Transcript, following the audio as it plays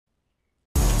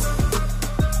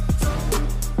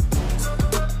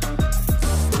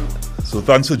So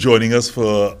thanks for joining us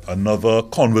for another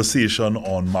conversation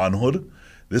on manhood.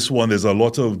 This one, there's a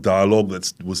lot of dialogue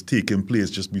that was taking place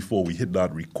just before we hit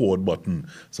that record button.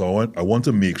 So I want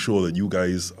to make sure that you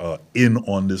guys are in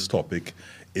on this topic.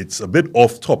 It's a bit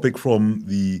off topic from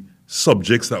the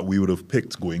subjects that we would have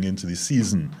picked going into the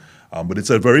season. But it's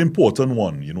a very important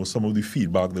one. You know, some of the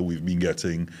feedback that we've been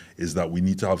getting is that we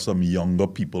need to have some younger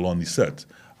people on the set.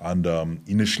 And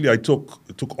initially I took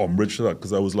umbrage to that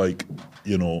because I was like,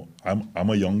 you know, I'm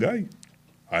a young guy.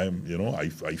 I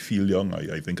feel young.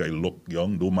 I think I look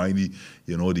young. Don't mind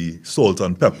the salt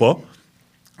and pepper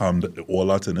and all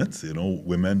that in it. You know,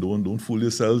 women don't fool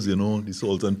yourselves. You know, the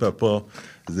salt and pepper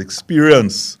is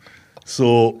experience.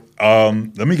 So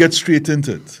let me get straight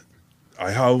into it. I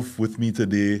have with me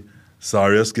today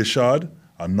Sarius Gishad,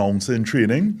 announcer in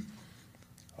training,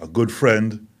 a good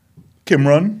friend,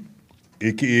 Kimran,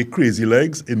 a.k.a. Crazy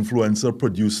Legs, influencer,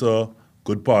 producer,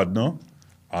 good partner,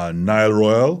 and Niall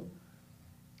Royal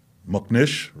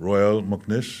McNish.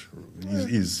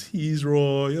 He's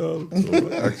royal.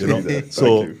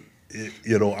 So,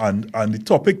 and the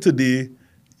topic today,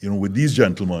 with these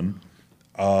gentlemen,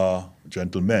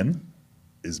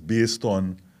 is based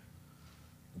on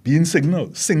being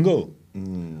single.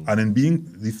 And in being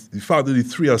the fact that the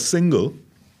three are single,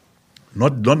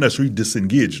 not necessarily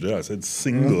disengaged. I said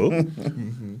single.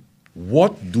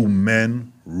 What do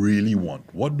men really want?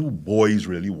 What do boys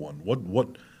really want?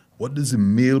 What does the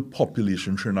male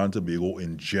population, Trinidad and Tobago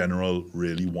in general,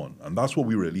 really want? And that's what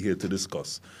we're really here to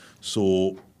discuss.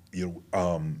 So,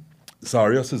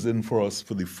 Sarius is in for us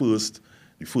for the first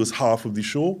half of the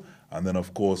show, and then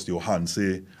of course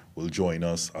Johanse will join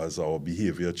us as our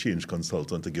behavior change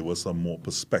consultant to give us some more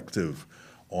perspective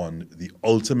on the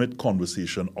ultimate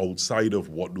conversation outside of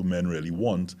what do men really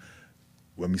want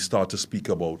when we start to speak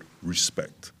about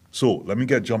respect. So let me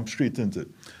jump straight into it.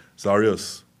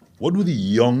 Sarius, what do the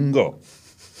younger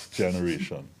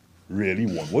generation really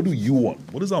want? What do you want?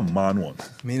 What does a man want?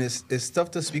 I mean, it's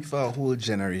tough to speak for a whole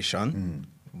generation,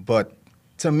 but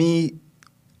to me,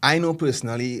 I know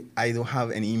personally, I don't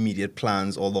have any immediate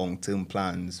plans or long-term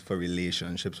plans for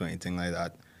relationships or anything like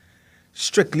that.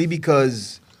 Strictly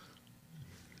because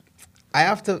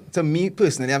to me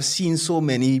personally, I've seen so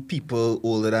many people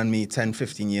older than me, 10,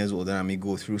 15 years older than me,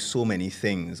 go through so many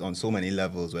things on so many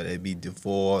levels, whether it be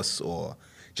divorce or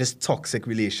just toxic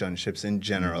relationships in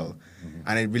general.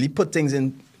 And it really put things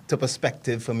into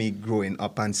perspective for me growing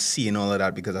up and seeing all of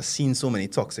that, because I've seen so many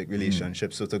toxic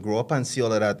relationships. So to grow up and see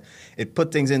all of that, it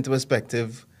put things into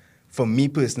perspective for me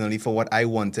personally for what I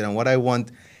wanted. And what I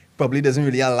want probably doesn't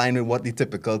really align with what the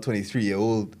typical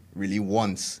 23-year-old really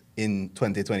wants in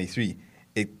 2023.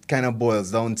 It kind of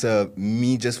boils down to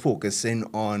me just focusing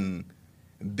on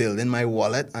building my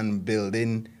wallet and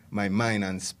building my mind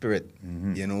and spirit,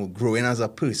 growing as a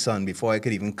person before I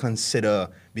could even consider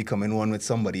becoming one with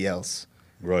somebody else.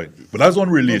 Right, but that's on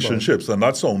relationships, and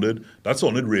that sounded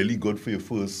really good for your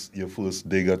first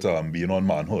dig at being on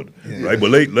manhood, right? But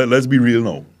let's be real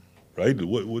now, right?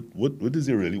 What does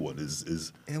he really want?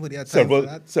 Is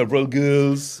several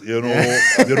girls, you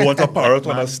don't want a parrot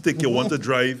on a stick. You want to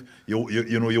drive,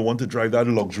 you want to drive that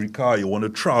luxury car. You want to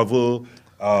travel.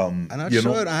 I'm not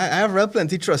sure. I have real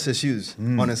plenty trust issues,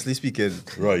 honestly speaking.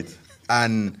 Right,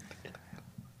 and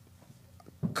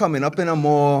coming up in a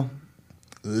more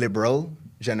liberal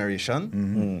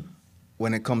generation,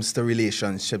 when it comes to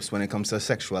relationships, when it comes to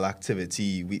sexual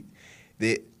activity,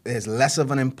 there's less of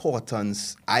an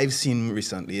importance I've seen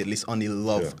recently, at least on the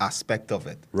love aspect of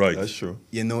it. Right, that's true.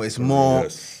 It's more,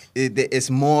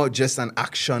 it's more just an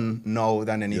action now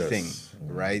than anything,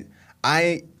 right?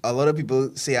 A lot of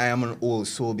people say I am an old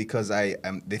soul because they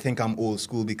think I'm old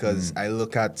school because I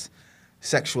look at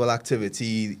sexual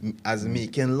activity as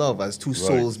making love, as two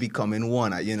souls becoming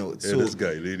one. So this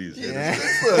guy, ladies. Yeah.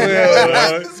 This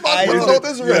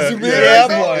resume. Yeah,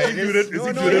 boy. Is he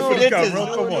good for the camera?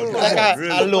 Come on. Like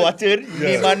a allotted,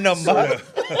 name and number.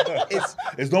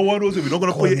 It's not one of those things. We're not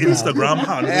going to put your Instagram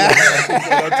handle.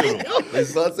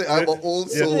 It's not saying I'm an old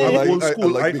soul. I'm old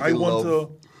school. I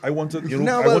I want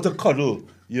to cuddle.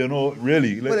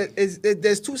 Really. But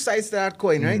there's two sides to that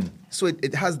coin, right? So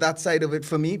it has that side of it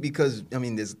for me because, to me,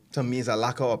 it's a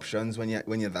lack of options when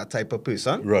you're that type of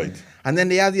person. Right. And then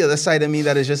they have the other side of me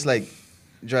that is just like,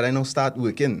 Dread, I know start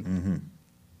working.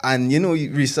 And,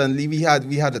 recently we had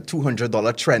a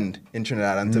 $200 trend in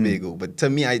Trinidad and Tobago. But to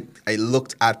me, I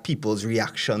looked at people's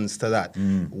reactions to that.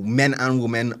 Men and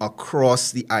women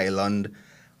across the island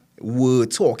were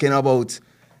talking about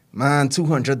man,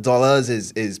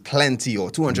 $200 is plenty, or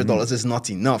 $200 is not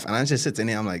enough. And I'm just sitting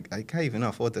there, I'm like, I can't even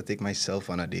afford to take myself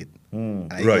on a date.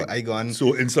 And I go on.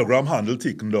 So Instagram handle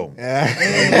taken down.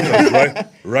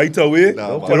 right away. Nah,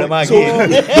 Don't call him So-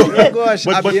 again. Oh gosh,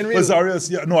 but, I'm but, being real. but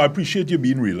Zarius, yeah, no, I appreciate you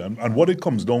being real. And what it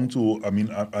comes down to, I mean,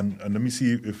 and let me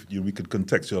see if we could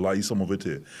contextualize some of it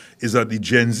here, is that the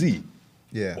Gen Z,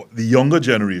 Yeah. the younger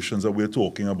generations that we're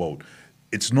talking about,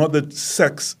 it's not that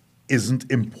sex isn't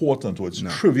important or it's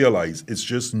trivialized. It's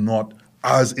just not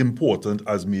as important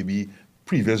as maybe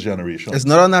previous generations. It's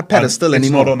not on that pedestal And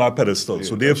anymore. It's not on that pedestal.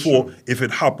 So therefore, if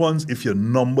it happens, if your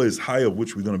number is high, of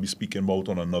which we're going to be speaking about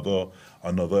on another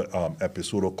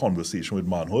episode or conversation with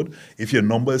manhood, if your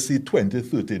number is say 20,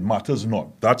 30, it matters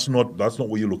not. That's not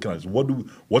what you're looking at. It's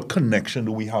what connection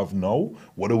do we have now?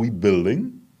 What are we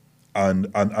building? And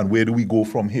where do we go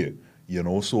from here? You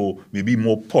know, so maybe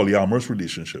more polyamorous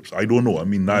relationships. I don't know. I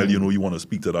mean, Niall, you know, you want to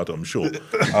speak to that, I'm sure.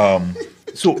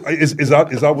 So is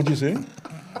that what you're saying?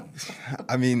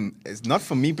 I mean, it's not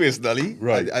for me personally.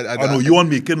 Right. I know you want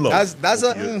making love. That's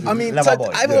I mean, Lover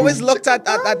boy. I've always looked at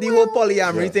the whole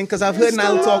polyamory thing because I've heard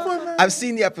Niall talk. I've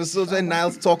seen the episodes when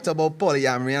Niall talked about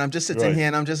polyamory, and I'm just sitting Right. here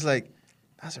and I'm just like,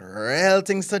 that's real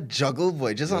things to juggle,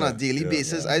 boy, just on a daily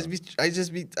basis. I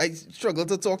struggle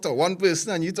to talk to one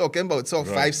person, and you talking about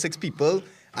 5, 6 people,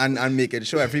 and making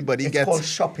sure everybody It's gets called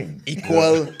shopping.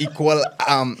 equal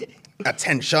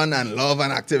attention and love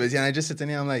and activity. And I just sit in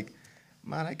here, I'm like,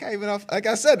 man, I can't even have, like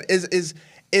I said, is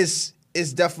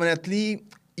definitely,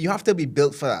 you have to be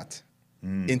built for that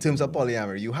in terms of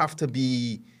polyamory. You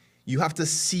have to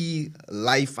see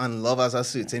life and love as a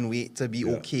certain way to be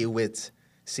okay with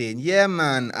saying, yeah,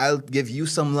 man, I'll give you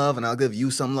some love and I'll give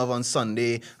you some love on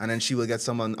Sunday, and then she will get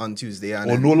some on Tuesday. And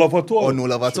Or then- no love at all. Or no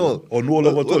love at all. Or no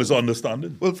love at all. It's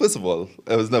understanding. Well, first of all,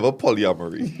 I was never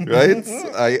polyamory, right?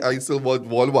 I still want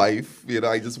one wife. You know,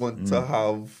 I just want to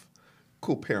have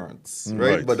co-parents,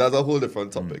 right? Right. But that's a whole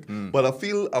different topic. But I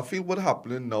feel what's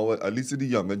happening now, at least in the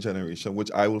younger generation,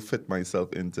 which I will fit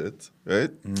myself into it,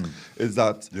 right? Is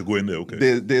that You're going there,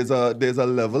 okay. there's a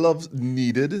level of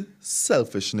needed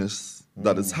selfishness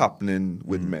that is happening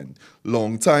with men.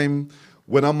 Long time,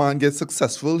 when a man gets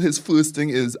successful, his first thing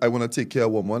is, I want to take care of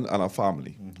a woman and a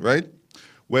family, right?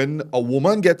 When a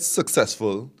woman gets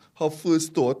successful, her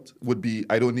first thought would be,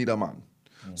 I don't need a man.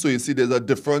 So you see, there's a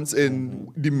difference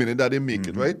in the minute that they make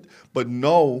it, right? But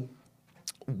now,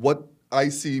 what I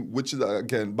see, which is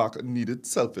again back needed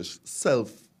selfishness,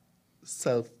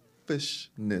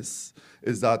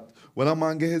 is that when a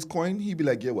man get his coin, he be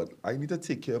like, yeah, what? I need to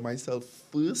take care of myself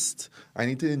first. I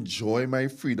need to enjoy my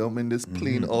freedom in this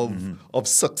plane of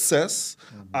success.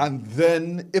 And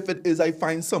then if it is I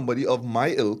find somebody of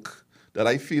my ilk that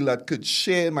I feel that could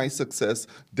share my success,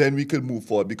 then we could move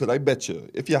forward. Because I bet you,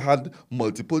 if you had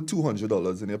multiple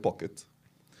 $200 in your pocket,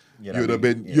 you would have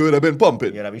been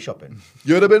pumping. You'd have been shopping.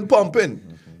 You would have been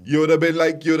pumping. You would have been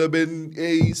like, you would have been,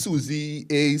 hey, Susie,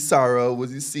 hey, Sarah,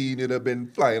 was you seen? You'd have been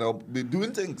flying out, been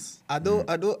doing things. I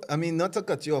mean, not to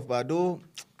cut you off, but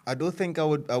I don't think I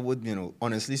would, you know,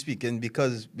 honestly speaking,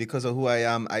 because of who I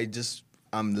am,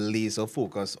 I'm laser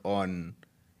focused on,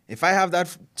 if I have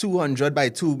that 200 by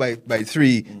 2 by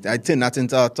 3, I turn that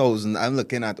into 1,000. I'm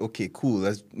looking at, okay, cool,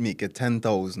 let's make it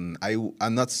 10,000.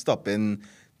 I'm not stopping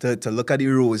to look at the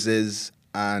roses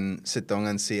and sit down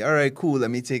and say, all right, cool,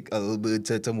 let me take a little bit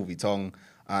to Movie Tongue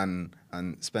and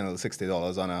spend a little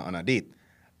 $60 on a date.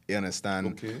 You understand?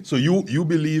 Okay. So you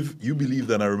believe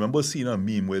that. I remember seeing a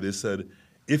meme where they said,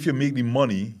 if you make the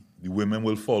money, the women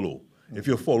will follow. If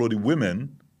you follow the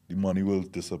women, the money will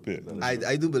disappear.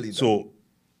 I do believe that. So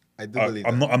I do believe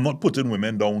that. I'm not putting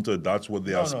women down to that's what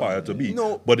they aspire to be.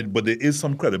 No. But there is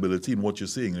some credibility in what you're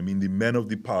saying. I mean, the men of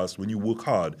the past, when you work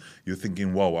hard, you're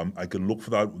thinking, wow, I can look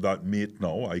for that mate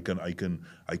now. I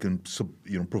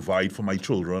can provide for my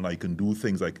children. I can do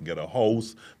things. I can get a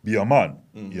house. Be a man.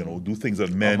 You know, do things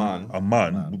that men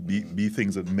be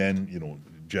things that men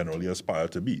generally aspire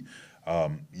to be.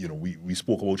 We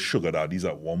spoke about sugar daddies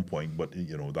at one point, but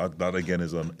that again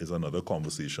is another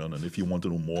conversation. And if you want to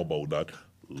know more about that,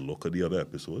 look at the other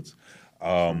episodes.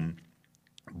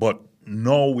 But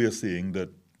now we're saying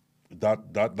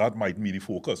that might be the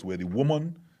focus, where the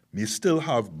woman may still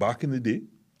have back in the day,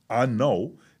 and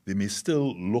now they may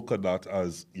still look at that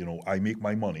as, I make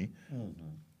my money,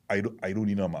 I don't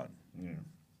need a man,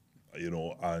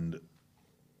 and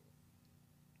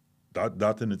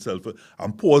that in itself,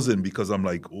 I'm pausing because I'm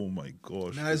like, oh my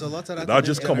gosh. Now, there's a lot of that That in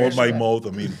just this come out my generation. mouth.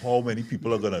 I mean, how many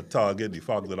people are gonna target the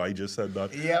fact that I just said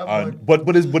that? Yeah,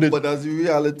 but it's But that's the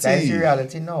reality. That's the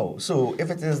reality now. So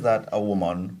if it is that a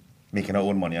woman making her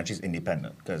own money and she's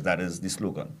independent, because that is the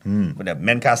slogan. But the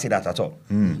men can't say that at all.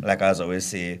 Like I always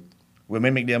say,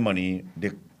 women make their money,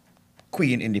 the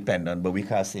queen independent, but we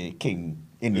can't say king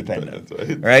independent.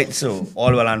 Right? So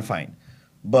all well and fine.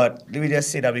 But let me just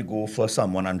say that we go for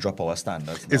someone and drop our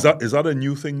standards. Is that a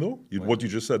new thing though? What you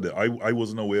just said there, I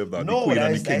wasn't aware of that. No, the queen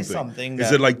and the that king is thing. something Is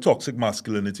that- it like toxic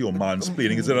masculinity or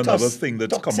mansplaining? Is it another thing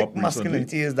that's come Toxic up recently?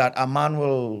 masculinity is that a man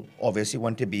will obviously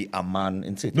want to be a man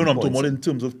in certain No, I'm talking points. about in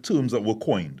terms of terms that were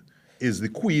coined. Is the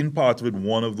queen part of it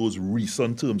one of those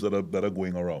recent terms that are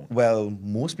going around? Well,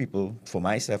 most people, for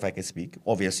myself, I can speak,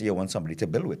 obviously you want somebody to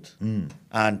build with.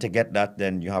 And to get that,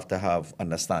 then you have to have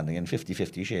understanding in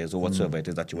 50-50 shares or whatsoever it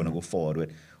is that you want to go forward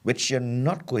with, which you're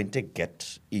not going to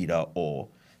get either or,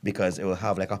 because it will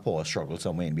have like a power struggle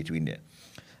somewhere in between there.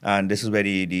 And this is where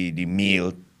the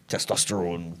male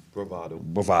testosterone,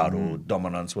 bravado,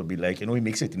 dominance will be like, we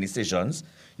make certain decisions.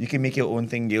 You can make your own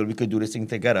thing, girl. We could do this thing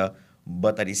together.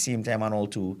 But at the same time, and all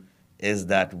too, is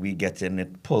that we getting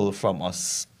it pulled from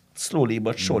us slowly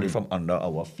but surely from under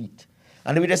our feet.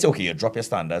 And if we just say, okay, you drop your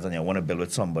standards and you want to build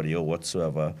with somebody or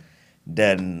whatsoever,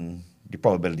 then the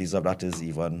probabilities of that is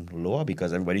even lower,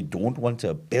 because everybody don't want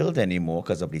to build anymore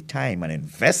because of the time and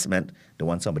investment. They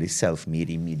want somebody self-made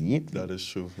immediately. That is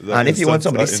true. And if you want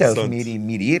somebody That instant. self-made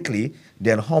immediately,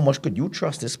 then how much could you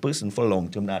trust this person for long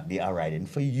term that they are riding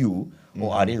for you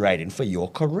or are they riding for your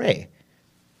career?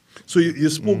 So you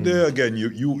spoke there again.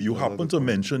 You happen to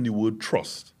mention the word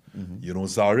trust.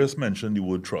 Zarius mentioned the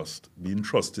word trust, being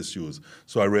trust issues.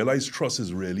 So I realize trust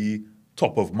is really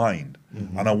top of mind,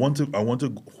 and I want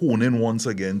to hone in once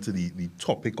again to the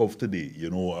topic of today.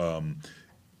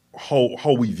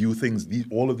 How we view things.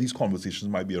 All of these conversations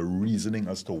might be a reasoning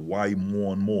as to why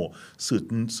more and more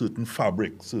certain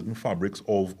fabrics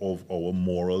of our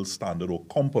moral standard or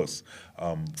compass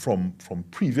from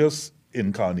previous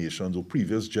incarnations or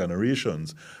previous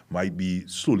generations might be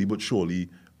slowly but surely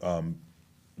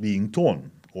being torn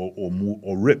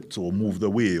or ripped or moved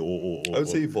away or I would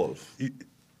say evolve.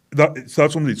 That's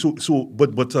something.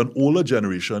 But to an older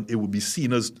generation, it would be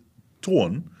seen as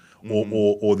torn,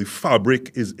 or the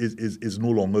fabric is no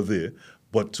longer there.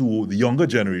 But to the younger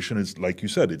generation, it's like you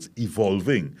said, it's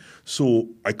evolving. So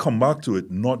I come back to it,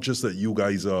 not just that you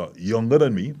guys are younger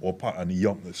than me,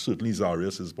 certainly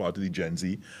Zarius is part of the Gen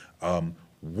Z.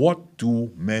 What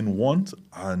do men want?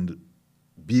 And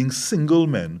being single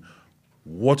men,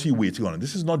 what are you waiting on? And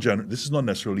this is not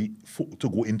necessarily to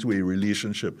go into a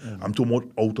relationship. I'm talking about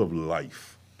out of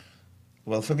life.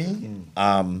 Well, for me,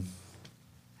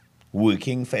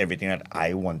 working for everything that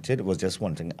I wanted was just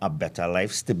wanting a better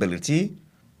life, stability,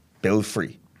 bill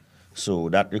free. So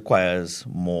that requires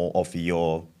more of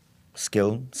your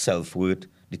skill, self-worth,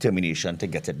 determination to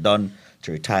get it done,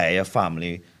 to retire your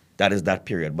family. That is that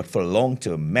period. But for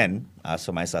long-term men, as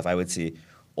for myself, I would say,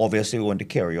 obviously we want to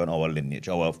carry on our lineage.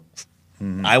 I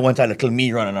want a little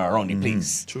me running around the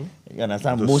place. True. You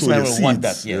understand? To Most sow men your will want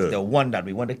that. seeds, Yes, yeah. they want that.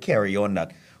 We want to carry on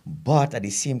that. But at the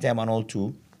same time, and all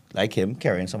too, like him,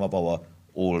 carrying some of our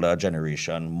older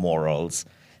generation morals,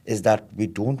 is that we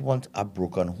don't want a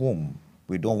broken home.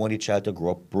 We don't want the child to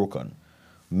grow up broken.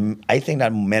 I think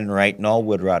that men right now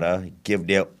would rather give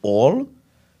their all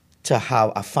to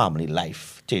have a family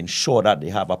life, to ensure that they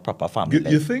have a proper family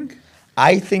life. You think?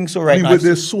 I think so right I mean, now. but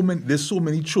there's so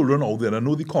many children out there. And I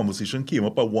know the conversation came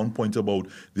up at one point about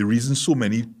the reason so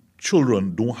many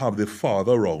children don't have their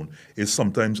father around is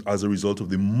sometimes as a result of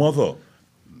the mother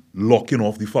locking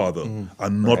off the father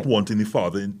and not wanting the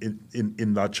father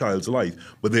in that child's life.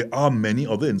 But there are many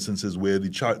other instances where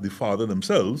the father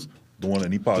themselves don't want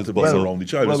any part to be around the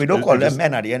child. Well, we don't It- call it them just-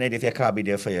 men at the end of it if you can't be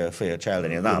there for your child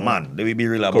and you're not a man. Let me be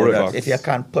real about Correct. that. If you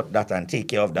can't put that and take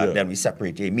care of that, Yeah. then we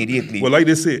separate you immediately. Well, like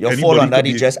they say, you fall anybody under could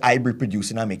the be- just I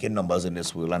reproducing and making numbers in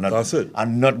this world and not, That's it.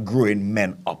 and not growing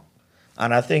men up.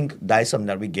 And I think that is something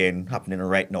that we gain happening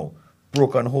right now.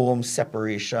 Broken homes,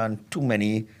 separation, too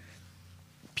many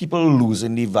people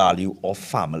losing the value of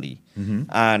family.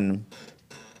 And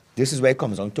this is where it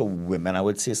comes down to women, I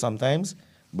would say sometimes,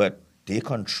 but they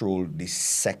control the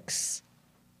sex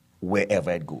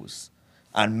wherever it goes.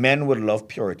 And men would love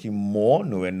purity more,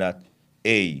 knowing that,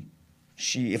 we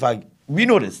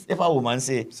know this, if a woman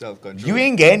say, Self-control. you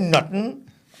ain't getting nothing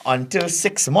until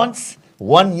 6 months,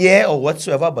 1 year or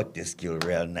whatsoever, but this girl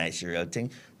real nice, real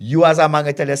thing. You as a man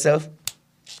can tell yourself,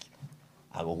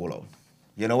 I go hold out.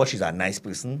 You know what? She's a nice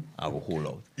person. I go hold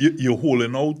out. You're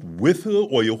holding out with her,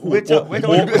 or you're holding. With her, with her,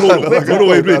 Hold with on, her, with her, hold on,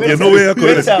 wait. with You know where you're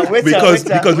with her, with her, because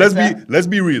with her, because with let's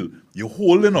be real. You're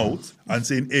holding out and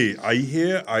saying, "Hey, I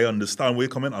hear, I understand where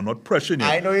you're coming. I'm not pressuring you."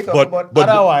 I know you're coming, but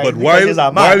otherwise, but because she's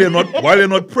a man. while you're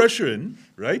not pressuring,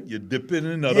 right? You're dipping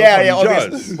in another Yeah, honey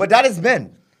obviously. jars. But that is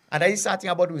men. And that is something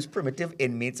about those primitive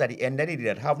inmates at the end of the day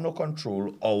that have no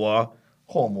control over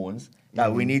hormones,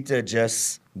 that we need to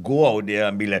just go out there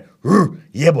and be like,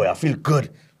 yeah, boy, I feel good.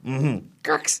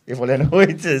 Cracks, if I know what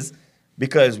it is.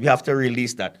 Because we have to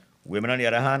release that. Women, on the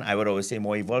other hand, I would always say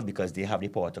more evolved because they have the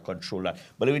power to control that.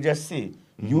 But let me just say,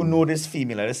 you know this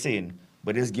female that is saying,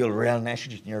 but this girl real nice, she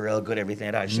treating you real good, everything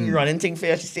like that. She running thing for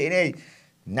you, she saying, hey,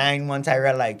 9 months I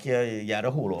real like you, you had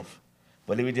a hold off.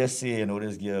 But let me just say, you know,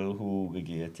 this girl who will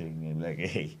get a thing and be like,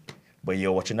 hey, but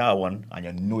you're watching that one and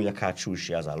you know you can't choose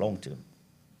she as a long term.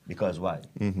 Because why?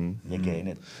 You're getting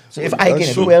it. So if I get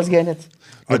it, who else getting it?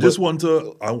 I just want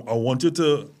to. I wanted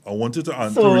to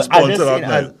answer, So, I respond just to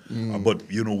that saying, now. But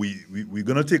you know, we're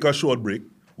gonna take a short break.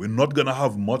 We're not gonna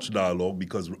have much dialogue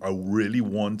because I really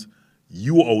want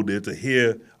you out there to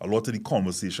hear a lot of the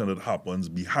conversation that happens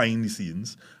behind the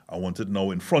scenes. I want it now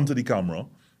in front of the camera,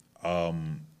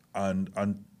 and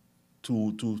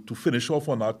to finish off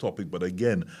on that topic. But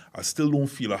again, I still don't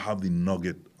feel I have the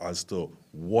nugget as to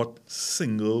what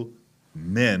single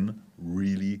men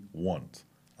really want.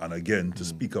 And again, to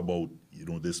speak about, you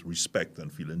know, this respect and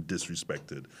feeling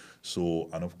disrespected. So,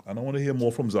 and I want to hear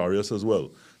more from Zarius as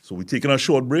well. So we're taking a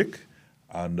short break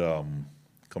and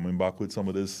coming back with some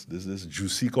of this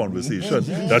juicy conversation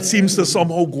that seems to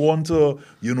somehow go on to,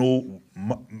 you know,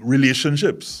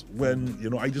 relationships when, you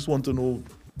know, I just want to know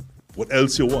what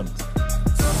else you want.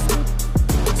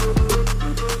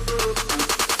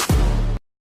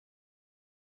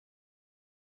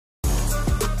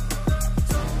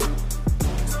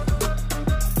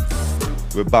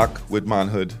 We're back with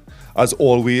Manhood. As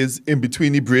always, in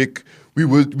between the break,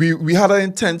 we had an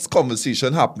intense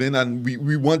conversation happening, and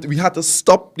we had to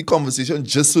stop the conversation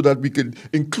just so that we could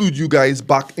include you guys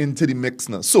back into the mix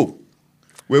now. So,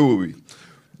 where were we?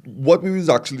 What we was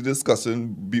actually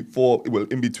discussing before, well,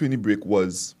 in between the break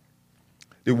was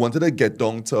they wanted to get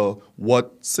down to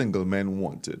what single men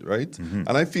wanted, right? And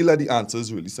I feel like the answer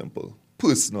is really simple.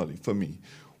 Personally, for me,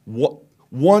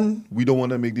 one, we don't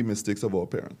want to make the mistakes of our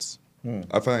parents.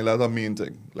 I find that's the main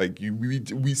thing. Like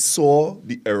we saw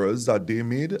the errors that they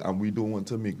made, and we don't want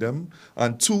to make them.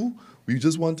 And two, we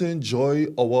just want to enjoy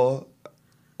our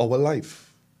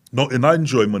life. No, in that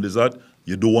enjoyment, is that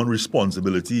you don't want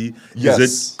responsibility? Yes.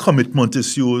 Is it commitment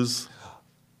issues?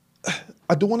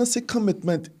 I don't want to say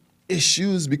commitment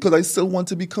issues because I still want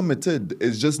to be committed.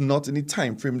 It's just not in the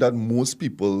time frame that most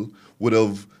people would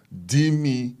have deemed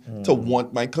me to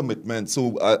want my commitment.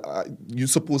 So you're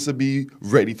supposed to be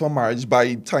ready for marriage by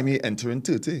the time you enter in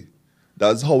 30.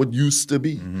 That's how it used to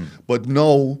be. But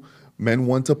now, men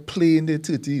want to play in their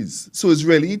 30s. So it's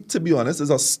really, to be honest, it's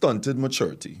a stunted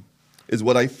maturity, is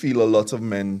what I feel a lot of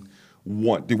men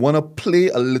want. They want to play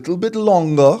a little bit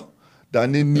longer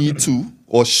than they need to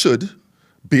or should,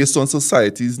 based on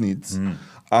society's needs.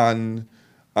 And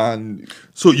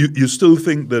So you still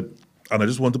think that, and I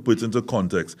just want to put it into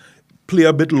context, play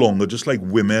a bit longer, just like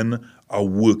women are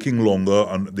working longer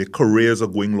and their careers are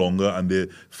going longer and they're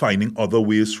finding other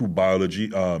ways through biology,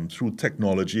 through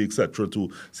technology, etc.,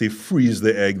 to, say, freeze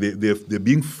the egg. They're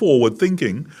being forward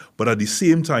thinking, but at the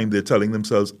same time, they're telling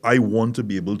themselves, I want to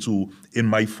be able to, in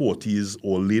my 40s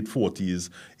or late 40s,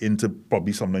 into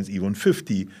probably sometimes even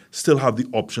 50, still have the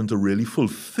option to really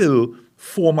fulfill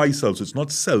for myself. So it's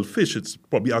not selfish, it's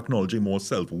probably acknowledging more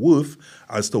self-worth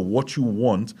as to what you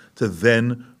want to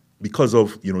then, because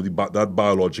of, you know, that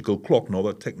biological clock, now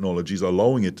that technology is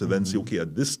allowing it to then say, okay,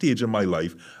 at this stage in my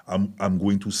life, I'm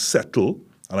going to settle.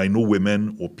 And I know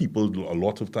women or people a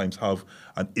lot of times have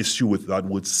an issue with that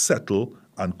word settle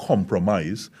and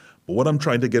compromise. But what I'm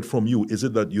trying to get from you, is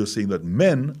it that you're saying that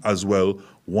men as well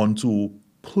want to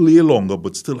play longer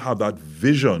but still have that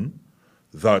vision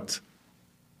that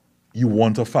you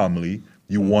want a family,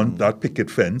 you want that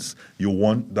picket fence, you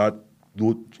want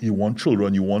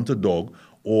children, you want a dog,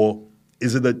 or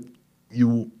is it that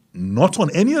you not on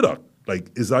any of that?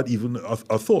 Like, is that even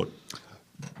a thought?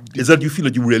 Is that you feel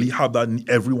that you really have that,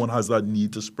 everyone has that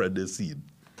need to spread their seed?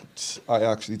 I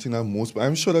actually think that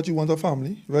I'm sure that you want a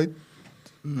family, right?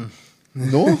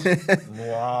 No?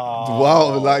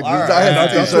 Wow. Like,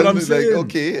 That's what I'm like, saying.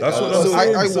 okay. That's what I'm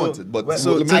saying. I want it, but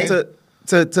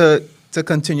To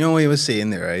continue on what you were saying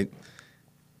there, right?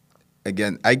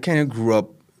 Again, I kind of grew up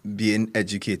being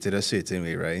educated a certain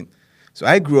way, right? So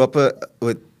I grew up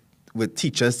with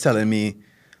teachers telling me,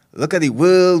 look at the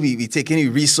world, we taking the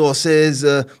resources,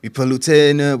 we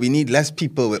polluting, we need less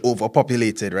people, we're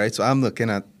overpopulated, right? So I'm looking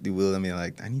at the world and being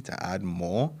like, I need to add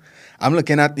more. I'm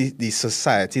looking at the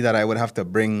society that I would have to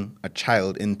bring a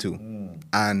child into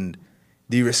and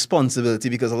the responsibility,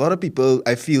 because a lot of people,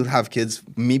 I feel, have kids.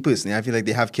 Me personally, I feel like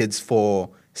they have kids for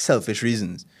selfish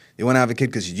reasons. They want to have a kid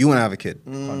because you want to have a kid.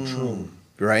 Control.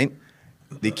 Right?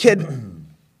 The kid,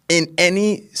 in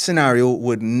any scenario,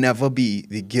 would never be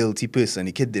the guilty person.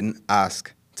 The kid didn't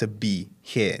ask to be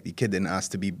here. The kid didn't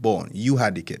ask to be born. You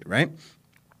had the kid, right?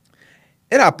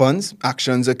 It happens.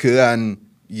 Actions occur, and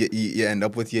you end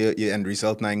up with your end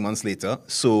result 9 months later.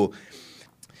 So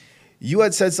you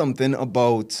had said something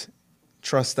about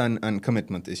trust and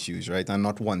commitment issues, right? And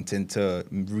not wanting to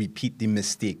repeat the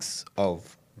mistakes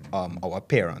of our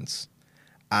parents.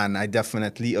 And I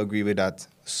definitely agree with that.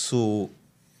 So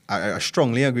I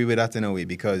strongly agree with that in a way,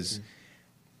 because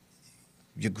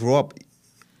you grow up,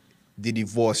 the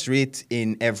divorce rate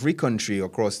in every country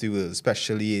across the world,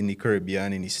 especially in the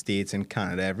Caribbean, in the States, in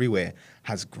Canada, everywhere,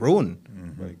 has grown,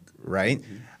 right?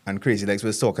 And Crazy Legs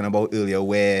was talking about earlier,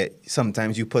 where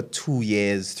sometimes you put 2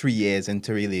 years, 3 years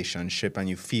into a relationship and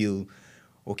you feel,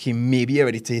 okay, maybe you're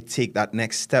ready to take that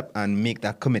next step and make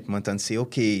that commitment and say,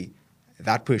 okay,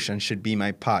 that person should be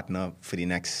my partner for the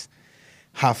next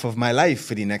half of my life,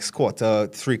 for the next quarter,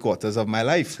 3/4 of my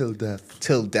life. Till death.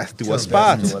 Till death do Till us death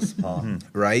part. do us part.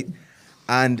 Right?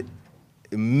 And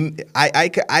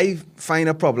I find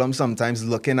a problem sometimes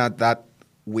looking at that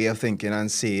way of thinking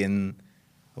and saying,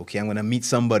 okay, I'm going to meet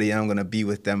somebody and I'm going to be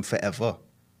with them forever.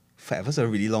 Forever's a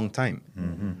really long time.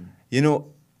 You know,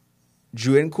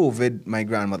 during COVID, my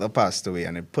grandmother passed away,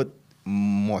 and it put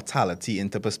mortality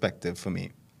into perspective for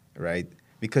me, right?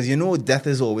 Because, you know, death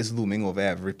is always looming over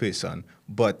every person.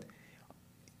 But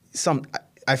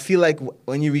I feel like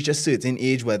when you reach a certain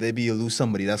age, whether it be you lose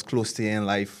somebody that's close to you in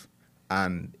life,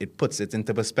 and it puts it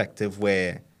into perspective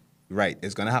where, right,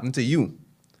 it's going to happen to you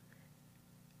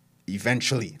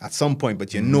eventually, at some point,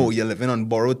 but you know you're living on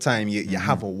borrowed time. You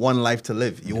have one life to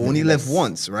live. You only live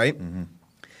once, right?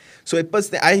 So it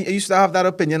puts I used to have that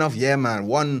opinion of, yeah,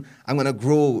 man, I'm going to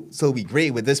grow so be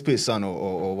great with this person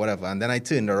or whatever. And then I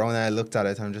turned around and I looked at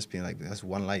it and I'm just being like, that's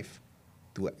one life.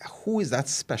 Who is that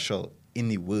special in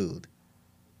the world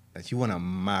that you want to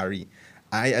marry?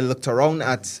 I looked around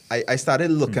I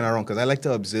started looking around, because I like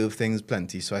to observe things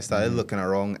plenty. So I started looking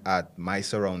around at my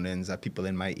surroundings, at people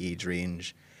in my age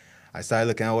range. I started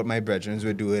looking at what my brethren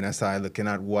were doing. I started looking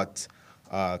at what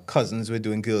cousins were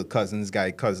doing, girl cousins,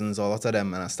 guy cousins, all of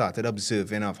them. And I started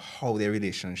observing of how their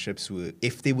relationships were,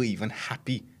 if they were even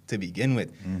happy to begin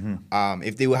with.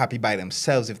 If they were happy by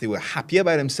themselves, if they were happier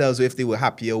by themselves, or if they were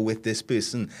happier with this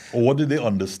person. Or what did they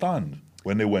understand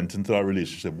when they went into that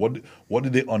relationship? What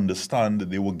did they understand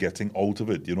that they were getting out of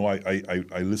it? You know,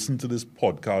 I listened to this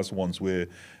podcast once where,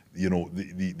 you know,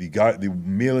 the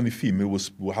male and the female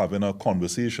were having a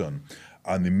conversation,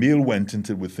 and the male went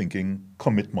into it with thinking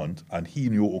commitment, and he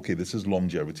knew, okay, this is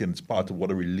longevity and it's part of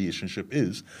what a relationship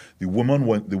is. The woman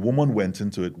went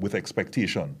into it with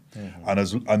expectation, and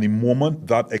the moment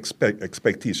that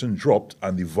expectation dropped,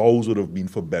 and the vows would have been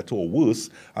for better or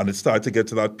worse, and it started to get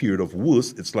to that period of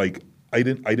worse, it's like, I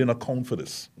didn't account for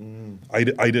this.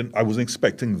 I wasn't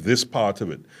expecting this part of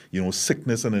it. You know,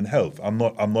 sickness and in health. I'm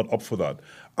not up for that.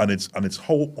 And it's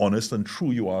how honest and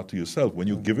true you are to yourself when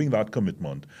you're giving that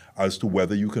commitment as to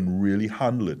whether you can really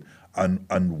handle it and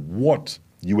what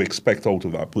you expect out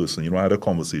of that person. You know, I had a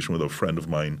conversation with a friend of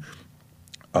mine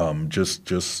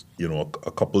just you know,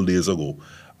 a couple of days ago,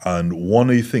 and one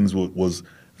of the things was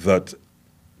that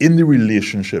in the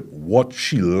relationship, what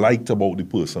she liked about the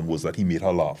person was that he made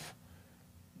her laugh.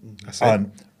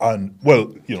 And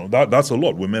well, you know, that's a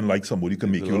lot. Women like somebody who can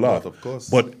make you laugh, of course.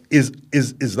 But is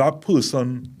that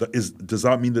person does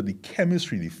that mean that the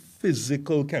chemistry, the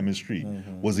physical chemistry,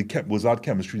 was that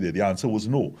chemistry there? The answer was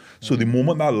no. So the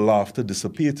moment that laughter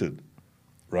dissipated,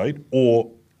 right,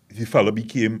 or the fella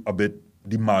became a bit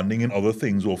demanding in other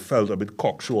things, or felt a bit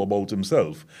cocksure about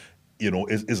himself, you know,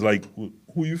 is like,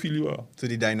 who you feel you are. So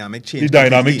the dynamic changed. The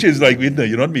dynamic change, like, wait, no,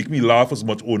 you're not making me laugh as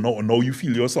much. Oh, now you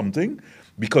feel you're something.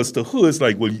 Because to her, it's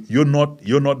like, well, you're not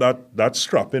that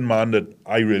strapping man that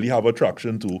I really have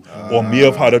attraction to, or may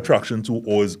have had attraction to,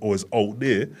 or is out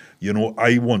there. You know,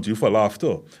 I want you for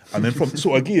laughter. And then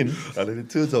so again, and then it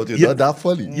turns out you're not that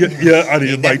funny. Yeah, and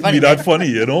it might be that funny,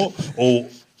 you know, or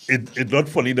it's not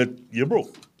funny that you're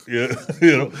broke. Yeah,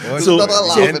 you know. So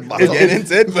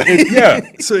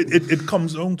it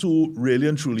comes down to really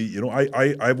and truly, you know,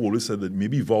 I've always said that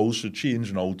maybe vows should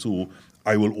change now to,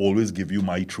 I will always give you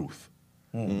my truth.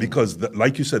 Because,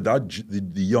 like you said, that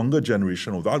the younger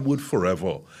generation of that word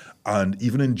forever, and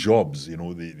even in jobs, you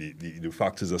know, the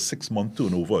fact is a 6-month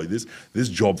turnover. This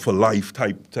job for life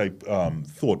type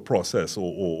thought process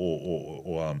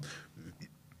or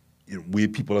you know, way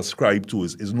people ascribe to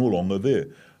is no longer there.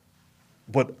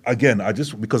 but again,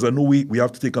 because I know we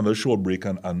have to take another short break,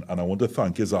 and I want to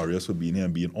thank you, Zarias, for being here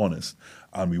and being honest.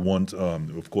 And we want,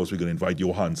 of course, we're going to invite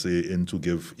Johanse in to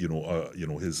give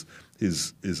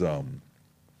his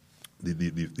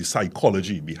the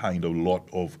psychology behind a lot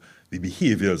of the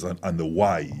behaviors and the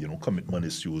why, commitment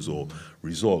issues or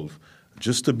resolve.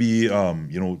 Just to be,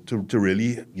 to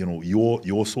really,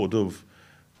 your sort of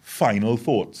final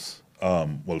thoughts,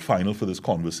 final for this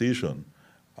conversation,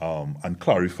 and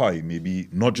clarify maybe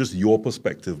not just your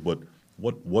perspective, but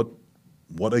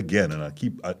what again, and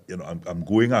I'm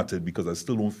going at it because I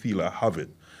still don't feel I have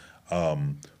it.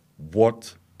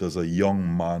 What does a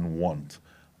young man want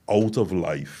out of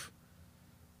life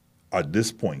at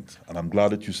this point? And I'm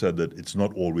glad that you said that it's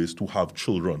not always to have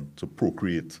children, to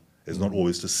procreate. It's not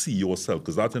always to see yourself,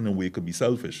 because that in a way could be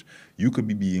selfish. You could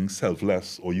be being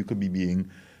selfless, or you could be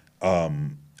being,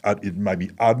 it might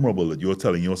be admirable that you're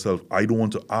telling yourself, I don't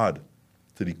want to add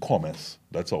to the commerce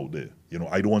that's out there.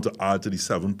 I don't want to add to the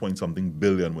 7-point-something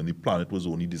billion when the planet was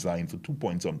only designed for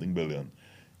 2-point-something billion.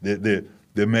 There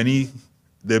are many,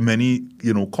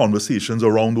 conversations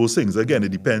around those things. Again, it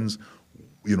depends,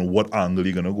 what angle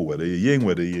you're going to go, whether you're yin,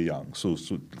 whether you're yang. So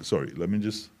sorry, let me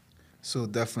just... So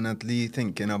definitely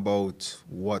thinking about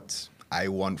what I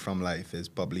want from life is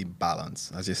probably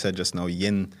balance. As you said just now,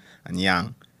 yin and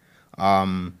yang.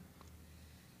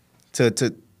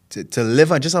 To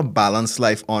live just a balanced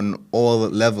life on all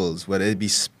levels, whether it be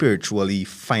spiritually,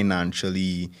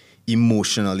 financially,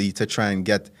 emotionally, to try and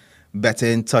get better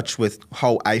in touch with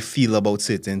how I feel about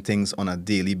certain things on a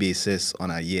daily basis, on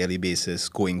a yearly basis,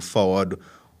 going forward,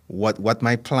 what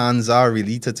my plans are,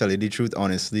 really, to tell you the truth,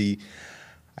 honestly.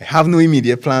 I have no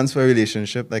immediate plans for a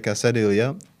relationship, like I said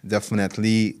earlier.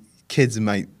 Definitely, kids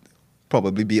might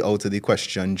probably be out of the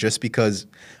question, just because,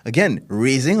 again,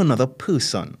 raising another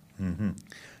person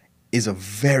is a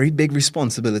very big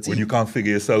responsibility. When you can't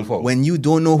figure yourself out. When you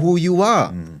don't know who you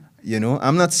are.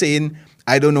 I'm not saying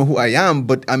I don't know who I am,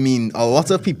 but I mean, a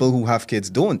lot of people who have kids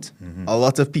don't. A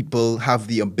lot of people have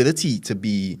the ability to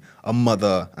be a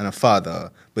mother and a father,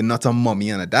 but not a mommy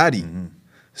and a daddy.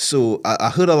 So I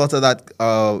heard a lot of that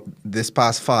this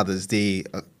past Father's Day,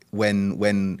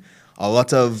 when a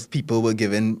lot of people were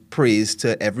giving praise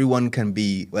to every man can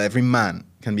be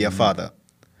a father.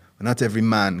 Not every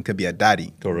man could be a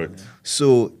daddy. Correct.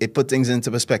 So it put things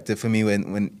into perspective for me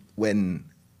when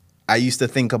I used to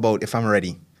think about if I'm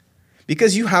ready.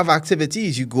 Because you have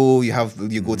activities, you go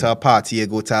to a party, you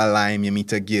go to a lime, you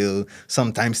meet a girl.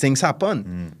 Sometimes things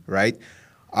happen, right?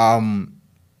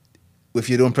 If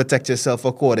you don't protect yourself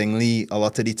accordingly, a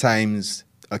lot of the times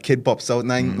a kid pops out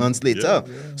 9 months later.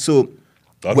 Yeah. So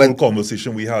that whole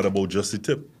conversation we had about just the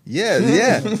tip.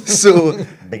 Yeah. So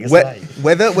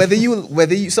whether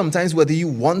you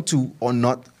want to or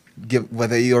not give,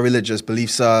 whether your religious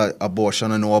beliefs are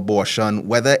abortion or no abortion,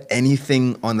 whether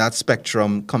anything on that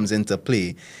spectrum comes into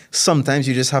play, sometimes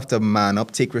you just have to man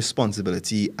up, take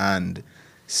responsibility, and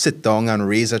sit down and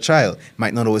raise a child.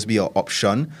 Might not always be an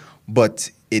option,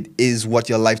 but it is what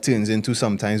your life turns into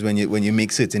sometimes when you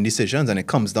make certain decisions, and it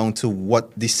comes down to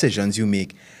what decisions you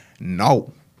make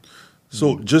now.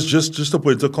 So just to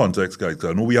put into context, guys,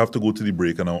 I know we have to go to the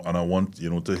break, and I want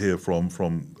to hear from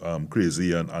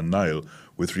Crazy and Nile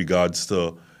with regards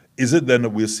to, is it then that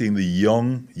we're seeing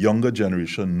the younger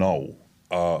generation now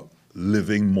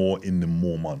living more in the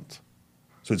moment?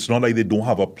 So it's not like they don't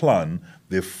have a plan.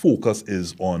 Their focus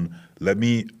is on,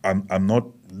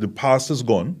 the past is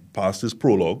gone, past is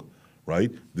prologue,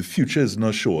 right? The future is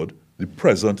not assured, the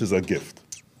present is a gift,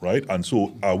 right? And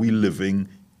so are we living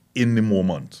in the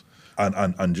moment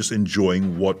and just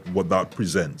enjoying what that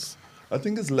presents? I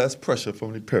think it's less pressure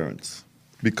from the parents,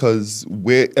 because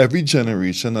where every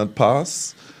generation had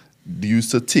passed, they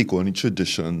used to take on the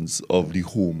traditions of the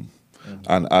home.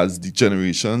 And as the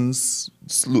generations,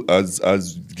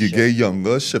 as you get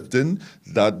younger, shifting,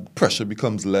 that pressure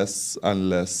becomes less and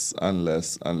less and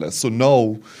less and less. So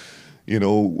now,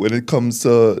 when it comes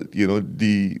to,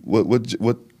 what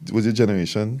was your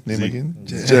generation name Z. again?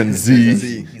 Gen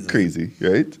Z. Crazy,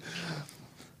 right?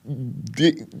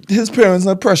 His parents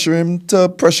are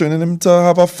pressuring him to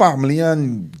have a family,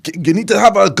 and you need to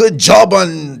have a good job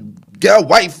and get a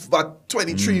wife at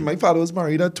 23. My father was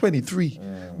married at 23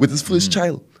 with his first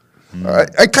child.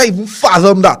 I can't even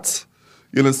fathom that.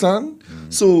 You understand?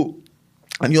 So,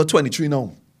 and you're 23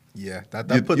 now. Yeah, that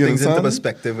put things into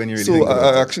perspective when you really think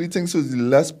about it. I actually think so. There's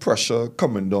less pressure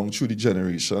coming down through the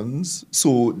generations.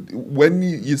 So when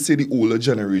you say the older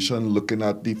generation looking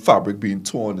at the fabric being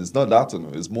torn, it's not that.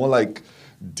 It's more like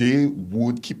they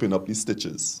would keeping up the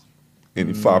stitches in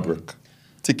the fabric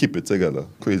to keep it together.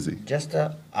 Crazy. Just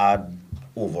to add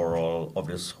overall of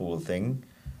this whole thing.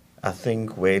 I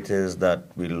think where it is that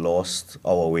we lost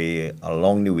our way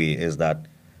along the way is that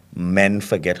men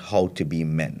forget how to be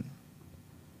men.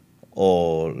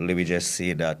 Or let me just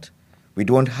say that we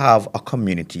don't have a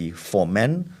community for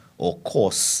men or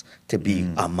course to be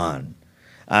a man.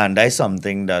 And that's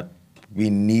something that we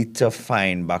need to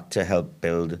find back to help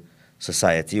build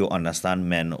society or understand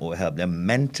men or help them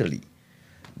mentally.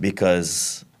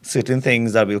 Because certain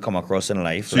things that we'll come across in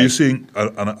life. So you're saying,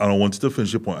 and I wanted to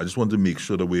finish your point, I just want to make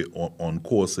sure that we're on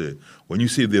course here. When you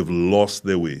say they've lost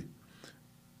their way,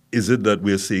 is it that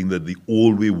we're saying that the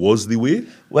old way was the way?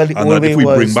 Well, the and old that if way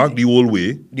we bring was- back the old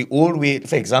way, The old way,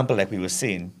 for example, like we were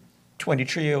saying,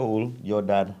 23-year-old, your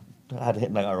dad had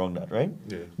hit like around that, right?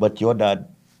 Yeah. But your dad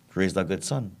raised a good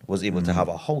son, was able to have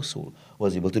a household,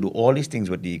 was able to do all these things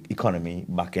with the economy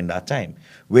back in that time,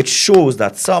 which shows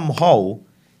that somehow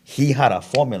he had a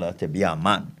formula to be a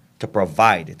man, to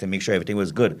provide, to make sure everything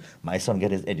was good. My son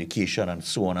get his education and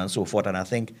so on and so forth. And I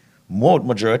think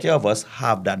majority of us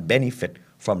have that benefit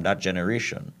from that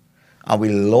generation. And we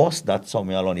lost that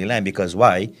somewhere along the line because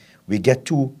why? We get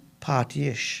too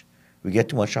partyish. We get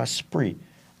too much a spree.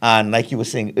 And like you were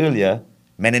saying earlier,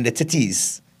 men in the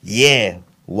titties. Yeah.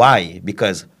 Why?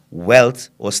 Because wealth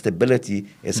or stability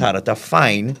is harder to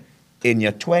find in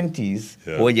your 20s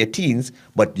Yeah. or your teens,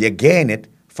 but you gain it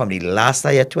from the last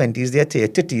of your 20s there to your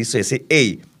titties. So you say,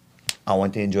 hey, I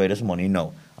want to enjoy this money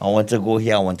now. I want to go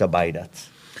here. I want to buy that.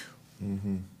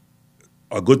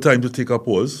 a good time to take a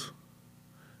pause.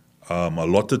 A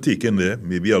lot to take in there,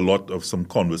 maybe a lot of some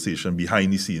conversation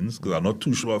behind the scenes, because I'm not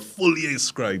too sure I fully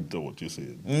ascribe to what you're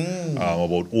saying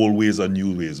about old ways and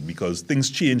new ways, because things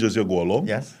change as you go along.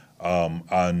 Yes.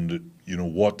 And you know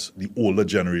what the older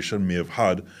generation may have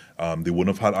had, they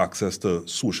wouldn't have had access to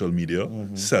social media,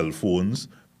 cell phones,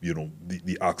 you know,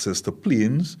 the access to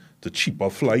planes, to cheaper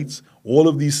flights. All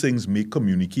of these things make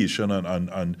communication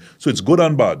and so it's good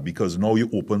and bad, because now you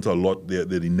open to a lot. They're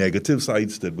the negative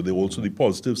sides to it, but they're also the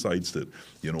positive sides to it.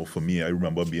 You know, for me, I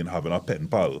remember having a pen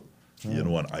pal, you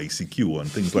know, an ICQ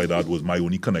and things like that was my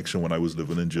only connection when I was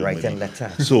living in Germany. Writing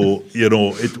letters. So, you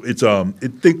know,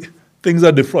 things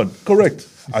are different, correct.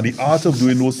 And the art of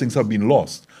doing those things have been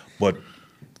lost, but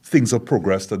things have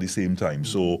progressed at the same time.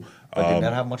 So But did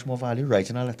that have much more value,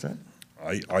 writing a letter?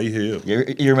 I hear.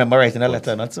 You remember writing a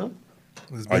letter, not so?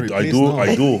 It's I been replaced do, now.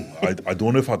 I do. I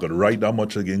don't know if I could write that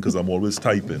much again because I'm always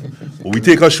typing. But we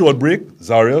take a short break.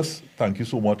 Zarius, thank you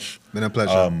so much. Been a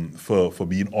pleasure. For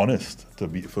being honest,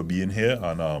 for being here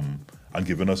and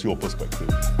giving us your perspective.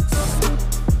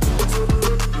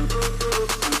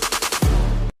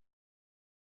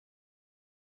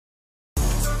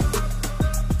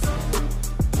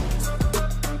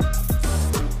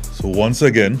 So once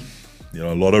again, you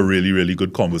know, a lot of really, really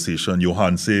good conversation.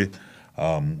 Johanse,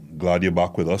 glad you're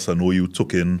back with us. I know you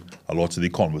took in a lot of the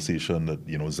conversation that,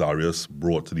 you know, Zarius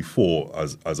brought to the fore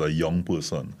as a young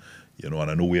person. You know, and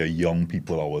I know we are young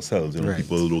people ourselves. You know, Right.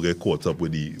 people don't get caught up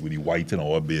with the white in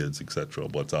our beards, etc.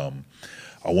 But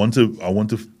I want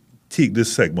to take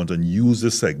this segment and use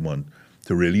this segment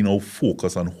to really now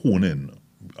focus and hone in.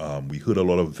 We heard a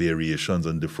lot of variations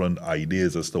and different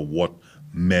ideas as to what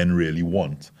men really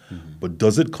want. But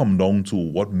does it come down to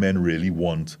what men really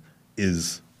want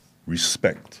is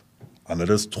respect? And let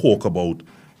us talk about,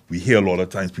 we hear a lot of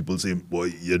times people say,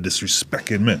 boy, you're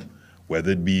disrespecting me.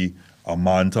 Whether it be a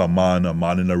man to a man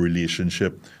in a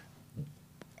relationship,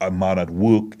 a man at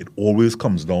work, it always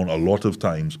comes down a lot of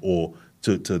times or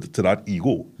to that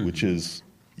ego, which is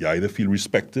you either feel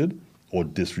respected or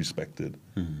disrespected.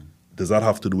 Does that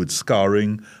have to do with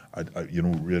scarring? You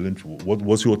know, really,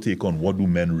 what's your take on what do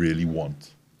men really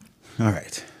want? All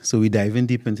right. So we diving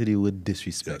deep into the word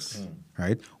disrespect. Yes.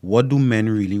 Right? What do men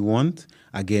really want?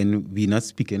 Again, we're not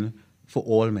speaking for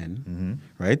all men,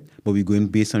 right? But we're going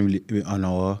based on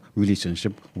our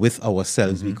relationship with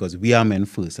ourselves because we are men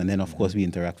first, and then of course we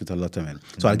interact with a lot of men.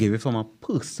 So I'll give it from a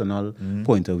personal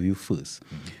point of view first.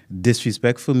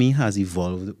 Disrespect for me has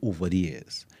evolved over the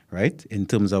years, right? In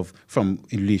terms of from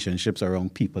relationships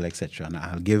around people, etc. And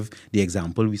I'll give the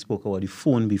example, we spoke about the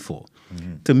phone before.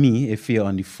 To me, if you're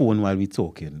on the phone while we're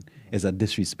talking, is a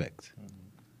disrespect.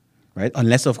 Right?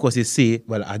 Unless, of course, you say,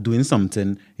 well, I'm doing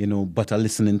something, you know, but I'm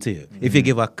listening to you. If you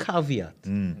give a caveat,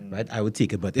 right, I would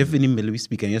take it. But if in the middle we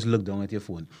speak and you just look down at your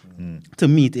phone, to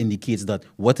me, it indicates that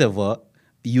whatever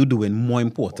you're doing more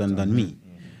important than me.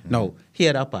 Now,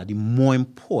 here that part, the more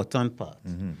important part.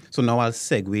 So now I'll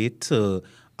segue to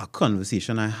a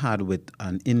conversation I had with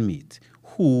an inmate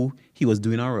who he was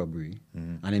doing a robbery,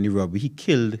 and in the robbery he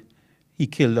killed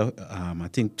I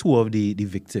think 2 of the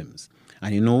victims.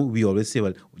 And we always say,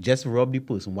 well, just rob the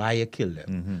person, why you kill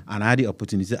them? And I had the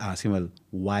opportunity to ask him, well,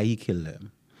 why he killed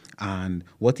them? And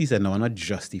what he said, now I'm not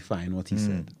justifying what he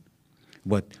said,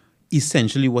 but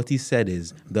essentially what he said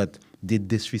is that they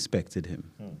disrespected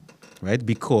him, right?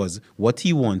 Because what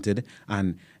he wanted,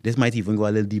 and this might even go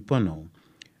a little deeper now,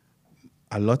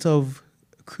 a lot of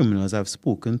criminals I've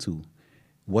spoken to,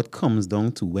 what comes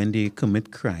down to when they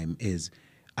commit crime is,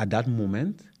 at that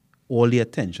moment, all the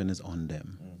attention is on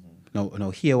them.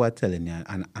 Now here we're telling you,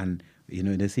 and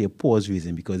they say a pause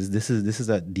reason, because this is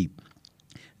a deep.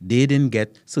 They didn't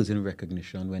get certain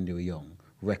recognition when they were young.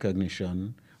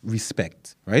 Recognition,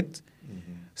 respect, right?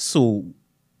 So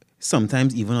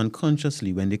sometimes even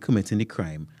unconsciously, when they're committing the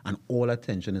crime and all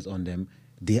attention is on them,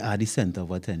 they are the center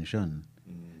of attention.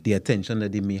 The attention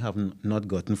that they may have not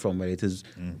gotten from whether it is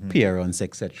parents,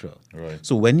 etc. Right.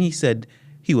 So when he said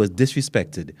he was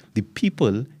disrespected, the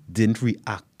people didn't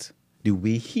react the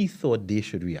way he thought they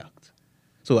should react.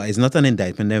 So it's not an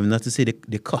indictment, not to say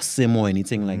they cuss him or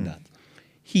anything like that.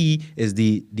 He is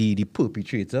the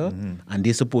perpetrator, and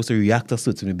they're supposed to react a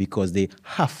certain way because they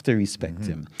have to respect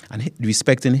him. And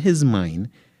respect in his mind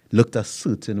looked a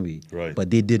certain way, Right.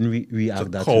 but they didn't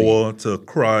react that Cower, way. to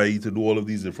cry, to do all of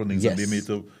these different things, Yes. and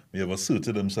they may have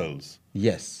asserted themselves.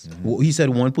 Yes. Well, he said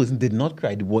one person did not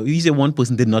cry. He said one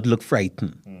person did not look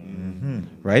frightened.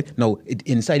 Right? Now,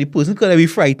 inside the person could have been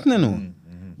frightened,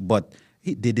 but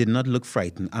they did not look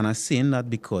frightened. And I'm saying that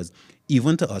because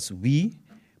even to us, we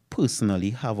personally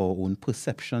have our own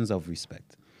perceptions of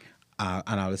respect.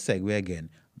 And I'll segue again.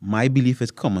 My belief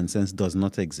is common sense does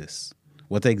not exist.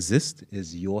 What exists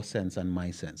is your sense and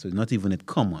my sense. So it's not even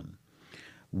common.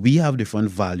 We have different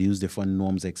values, different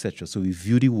norms, etc. So we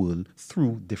view the world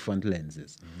through different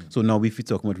lenses. So now if we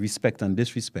talk about respect and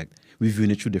disrespect, we view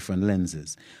it through different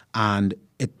lenses. And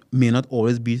it may not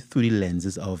always be through the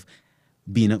lenses of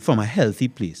being from a healthy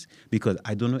place, because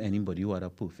I don't know anybody who had a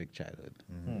perfect childhood,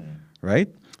 right?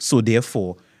 So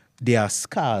therefore, there are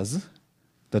scars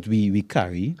that we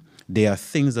carry. There are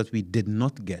things that we did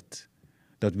not get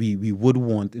that we would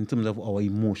want in terms of our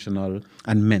emotional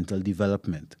and mental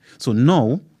development. So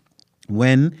now,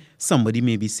 when somebody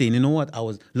may be saying, you know what, I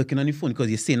was looking on the phone because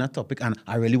you're saying a topic and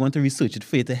I really want to research it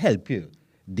for you to help you.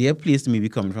 Their place may be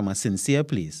coming from a sincere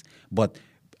place. But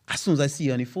as soon as I see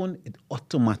you on the phone, it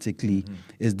automatically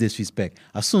is disrespect.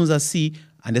 As soon as I see,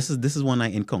 and this is one I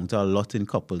encounter a lot in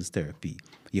couples therapy,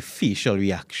 your facial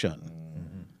reaction.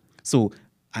 So,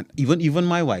 and even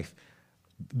my wife,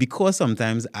 because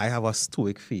sometimes I have a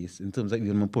stoic face in terms of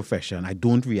even my profession, I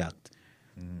don't react.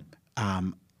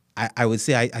 I would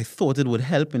say I thought it would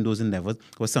help in those endeavors,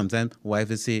 because sometimes wife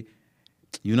would say,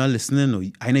 you're not listening, or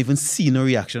I don't even see no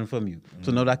reaction from you.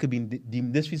 So now that could be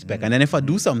deemed disrespect. And then if I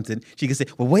do something, she can say,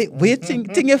 well, wait,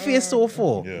 think your face so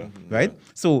for? Yeah. Right?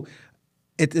 So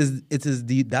it is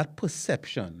that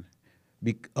perception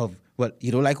of, well,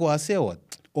 you don't like what I say or what?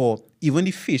 Or even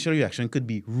the facial reaction could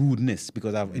be rudeness,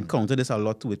 because I've encountered this a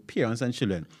lot with parents and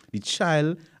children. The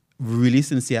child really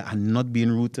sincere and not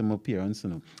being rude to my parents,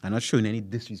 and not showing any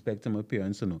disrespect to my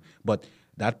parents, but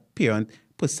that parent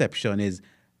perception is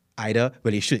either,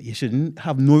 well, you shouldn't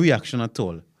have no reaction at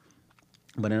all.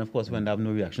 But then, of course, when they have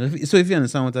no reaction. So if you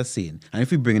understand what I'm saying, and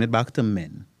if we bring it back to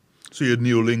men. So your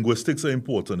neolinguistics are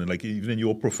important, and like even in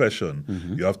your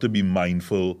profession, you have to be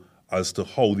mindful as to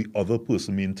how the other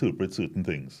person may interpret certain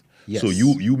things. Yes. So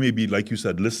you may be, like you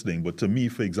said, listening, but to me,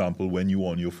 for example, when you were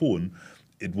on your phone,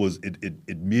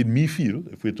 it made me feel,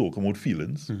 if we're talking about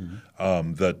feelings,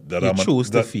 that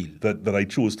I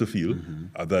chose to feel,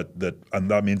 and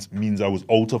that means I was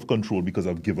out of control because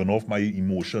I've given off my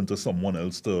emotion to someone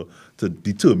else to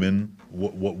determine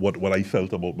what I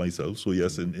felt about myself. So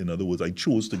yes, in other words, I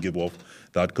chose to give off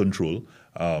that control.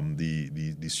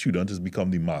 The student has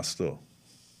become the master.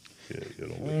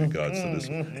 With regards to this,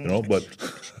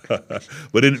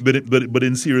 but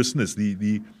in seriousness,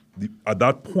 the at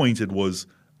that point it was,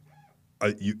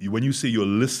 when you say you're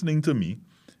listening to me,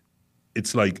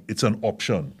 it's like it's an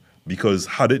option, because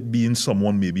had it been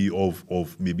someone maybe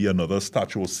of maybe another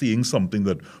stature or saying something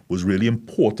that was really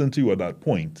important to you at that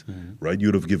point, right,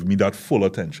 you'd have given me that full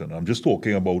attention. I'm just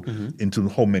talking about into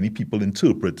how many people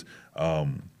interpret.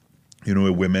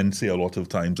 Women say a lot of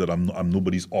times that I'm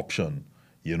nobody's option.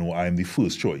 I'm the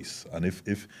first choice. And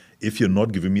if you're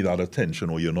not giving me that attention,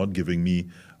 or you're not giving me,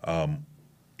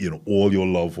 all your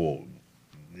love, or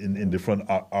in different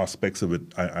aspects of it,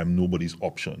 I'm nobody's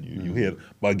option. You hear?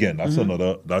 But again,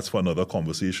 that's for another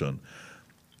conversation.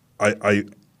 I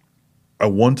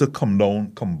want to come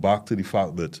back to the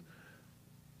fact that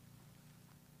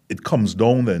it comes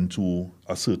down then to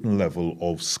a certain level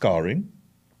of scarring,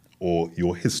 or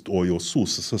your or your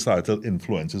societal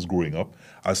influences growing up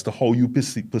as to how you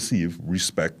perceive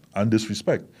respect and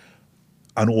disrespect.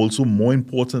 And also, more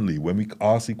importantly, when we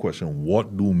ask the question,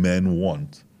 what do men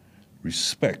want?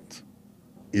 Respect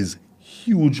is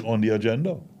huge on the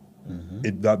agenda.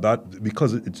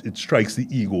 Because it strikes the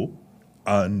ego,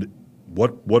 and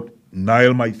what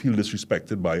Niall might feel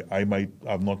disrespected by, I might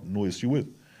have no issue with.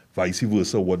 Vice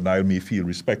versa, what Niall may feel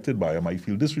respected by, I might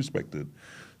feel disrespected.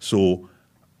 So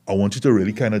I want you to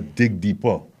really kind of dig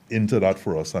deeper into that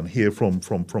for us and hear from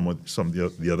some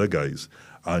of the other guys.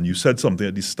 And you said something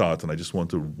at the start, and I just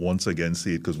want to once again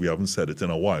say it because we haven't said it in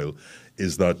a while,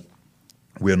 is that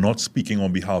we're not speaking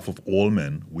on behalf of all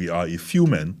men. We are a few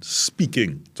men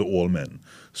speaking to all men.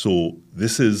 So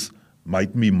this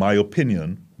might be my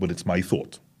opinion, but it's my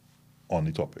thought on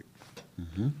the topic.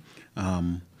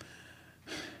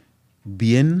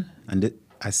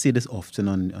 I say this often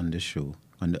on the show,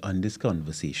 on this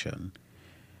conversation,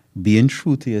 being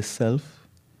true to yourself,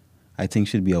 I think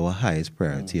should be our highest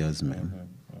priority as men.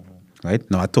 Right?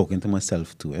 Now I'm talking to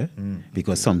myself too,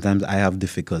 because sometimes I have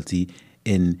difficulty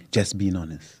in just being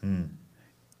honest.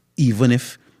 Even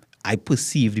if I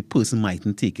perceive the person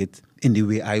mightn't take it in the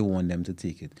way I want them to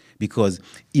take it. Because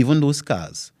even those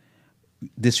scars,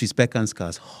 disrespect and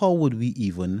scars, how would we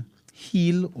even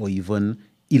heal or even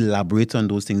elaborate on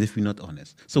those things if we're not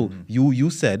honest? So you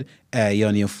said you're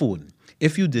on your phone.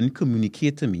 If you didn't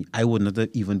communicate to me, I would not have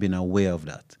even been aware of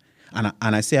that. And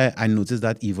I say I noticed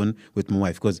that even with my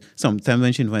wife, because sometimes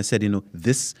when she said,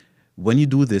 this, when you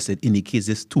do this, it indicates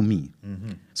this to me.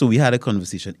 So we had a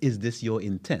conversation. Is this your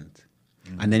intent?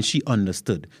 And then she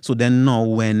understood. So then now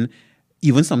when,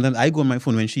 even sometimes I go on my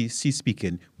phone when she's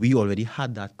speaking, we already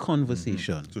had that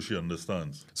conversation. So she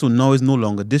understands. So now it's no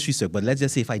longer disrespect. But let's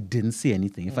just say if I didn't say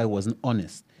anything, if I wasn't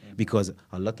honest, because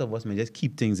a lot of us may just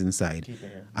keep things inside,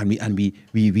 and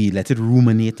we let it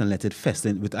ruminate and let it fester,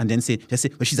 and then say,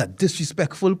 well, she's a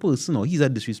disrespectful person or he's a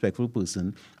disrespectful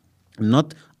person,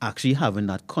 not actually having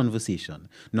that conversation.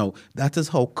 Now, that is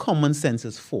how common sense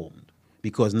is formed,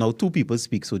 because now two people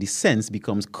speak, so the sense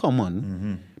becomes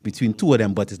common between two of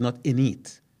them, but it's not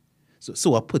innate.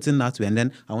 So I put in that way, and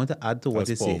then I want to add to what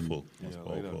you're saying. That's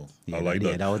powerful. Yeah, I like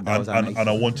yeah, that. that was a nice- and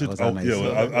I want you that to, was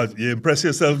a nice- you impress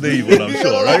yourself there, even, I'm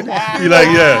sure, right? You're like,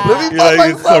 yeah. Let me You're pat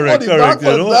like, myself on correct, the back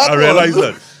on that I realize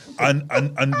one.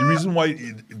 that. And the reason why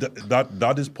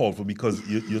that is powerful, because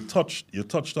you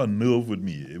touched on nerve with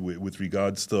me with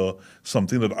regards to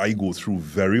something that I go through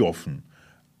very often,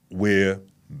 where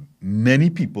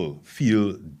many people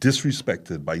feel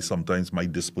disrespected by sometimes my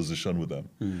disposition with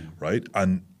them, right?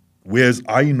 And whereas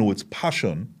I know it's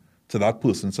passion to that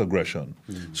person's aggression.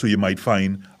 So you might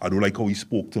find, I don't like how he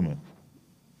spoke to me.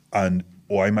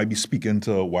 Or I might be speaking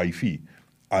to wifey.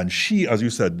 And she, as you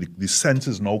said, the sense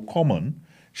is now common.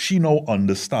 She now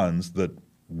understands that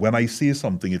when I say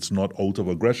something, it's not out of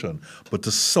aggression. But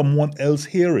to someone else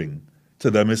hearing,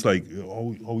 to them it's like,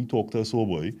 how he talked to us, oh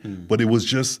boy. But it was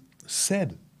just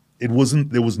said. It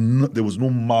wasn't. There was no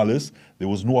malice. There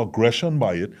was no aggression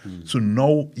by it. So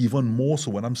now, even more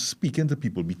so, when I'm speaking to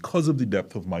people, because of the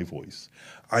depth of my voice,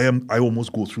 I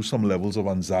almost go through some levels of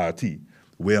anxiety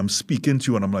where I'm speaking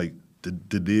to you and I'm like,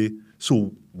 did they?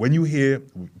 So when you hear,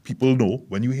 people know,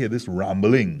 when you hear this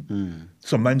rambling,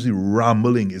 sometimes the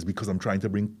rambling is because I'm trying to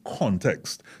bring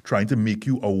context, trying to make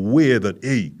you aware that,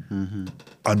 hey,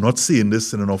 I'm not saying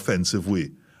this in an offensive way.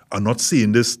 I'm not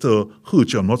saying this to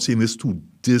hurt you. I'm not saying this to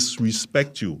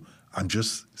disrespect you. I'm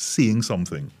just saying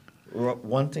something.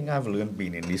 One thing I've learned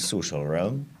being in the social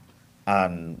realm,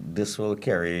 and this will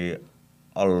carry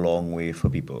a long way for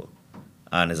people,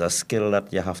 and it's a skill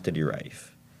that you have to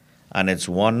derive. And it's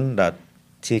one that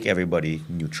take everybody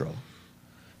neutral,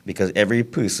 because every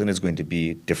person is going to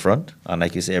be different, and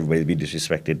like you say, everybody will be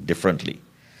disrespected differently.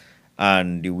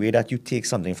 And the way that you take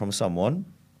something from someone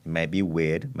might be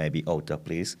weird, might be out of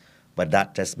place, but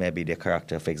that just may be their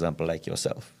character, for example, like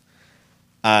yourself.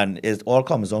 And it all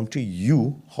comes down to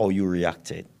you, how you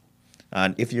reacted.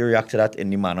 And if you react to that in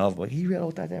the manner of, well, he read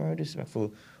out that very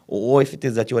disrespectful, or if it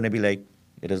is that you want to be like,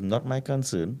 it is not my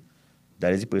concern,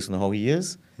 that is the person how he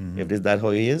is. If it is that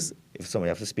how he is, if somebody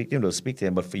has to speak to him, they'll speak to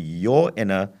him. But for your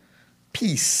inner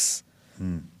peace,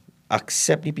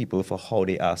 accept the people for how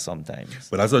they are sometimes.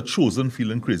 But as a chosen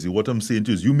feeling crazy, what I'm saying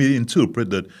to you is you may interpret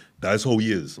that that's how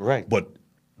he is. Right. But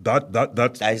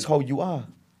that is how you are.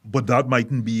 But that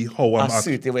mightn't be how I'm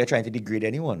acting. Assertive way of trying to degrade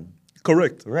anyone.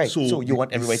 Correct. Right. So you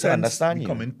want everybody to understand you.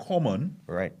 Becoming common.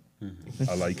 Right.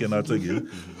 I like that again.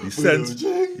 The sense.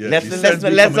 Yeah,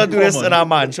 Let's not do this in our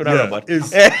man show, Robert.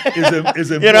 Is important.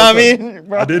 You know what I mean?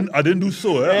 Bro? I didn't do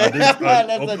so. I Let's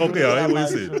not do okay, this in I our hear what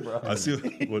man you show, say. bro. I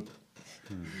see what.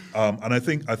 And I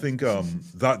think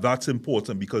that's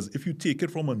important, because if you take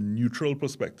it from a neutral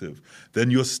perspective,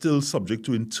 then you're still subject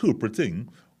to interpreting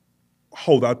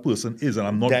how that person is, and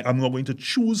I'm not going to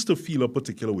choose to feel a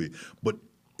particular way. But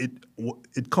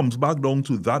it comes back down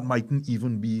to that mightn't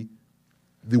even be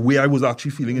the way I was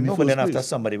actually feeling in the No, first but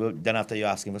then place. then after you're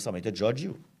asking for somebody to judge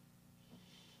you.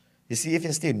 You see, if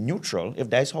you stay neutral, if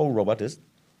that's how Robert is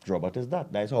that.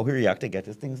 That's how he reacts to get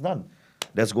his things done.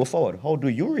 Let's go forward. How do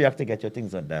you react to get your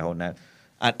things done?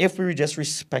 And if we just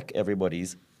respect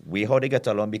everybody's way how they get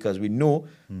along, because we know,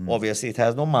 obviously, it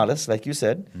has no malice, like you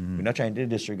said. We're not trying to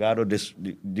disregard or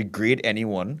degrade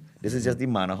anyone. This is just the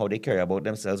manner how they care about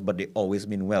themselves, but they always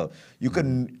mean well. You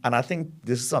can, and I think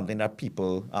this is something that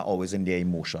people are always in their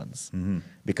emotions.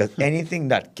 Because anything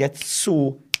that gets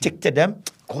so tick to them,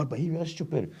 God, but he was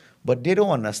stupid. But they don't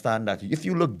understand that if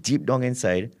you look deep down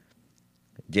inside,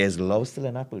 there's love still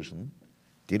in that person.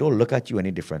 They don't look at you any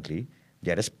differently.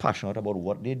 They're just passionate about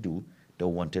what they do. They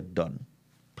want it done.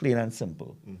 Plain and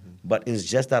simple. But it's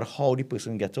just that how the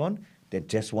person gets on, they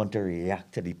just want to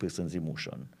react to the person's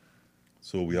emotion.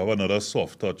 So we have another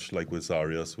soft touch like with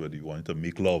Zarius, where you want to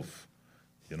make love.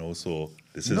 So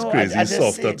this is crazy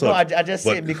softer touch. No, I just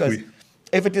say But because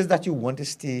if it is that you want to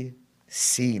stay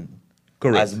sane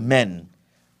Correct. as men,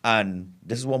 and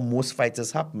this is what most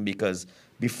fighters happen, because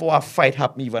before a fight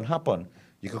even happen,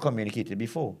 you can communicate it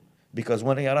before. Because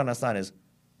one thing I don't understand is,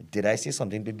 did I say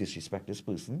something to disrespect this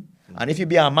person? And if you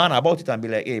be a man about it and be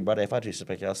like, hey, brother, if I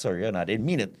disrespect you, I'm sorry, and I didn't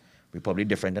mean it, we're probably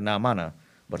different in that manner.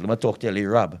 But let me talk to you,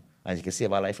 Rob, and you can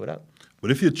save our life with that.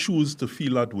 But if you choose to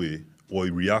feel that way or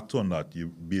you react on that,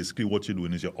 basically what you're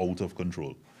doing is you're out of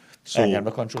control. So And you have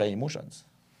to control your emotions.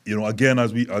 again,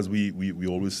 as we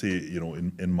always say,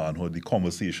 in manhood, the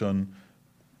conversation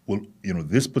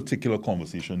this particular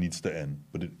conversation needs to end,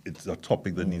 but it's a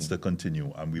topic that needs to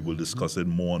continue, and we will discuss it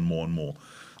more and more and more.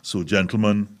 So,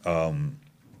 gentlemen,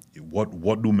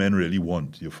 what do men really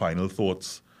want? Your final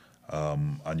thoughts,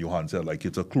 and Johan said, like,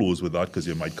 it's a close with that, because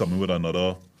you might come in with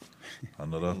another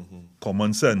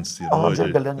common sense.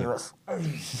 100 billion US.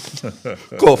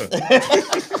 Cough.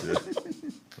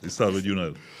 Let's start with you,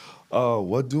 Niall.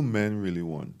 What do men really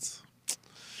want?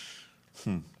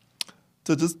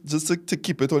 So just to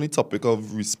keep it on the topic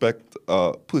of respect,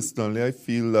 personally, I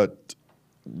feel that,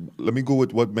 let me go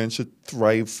with what men should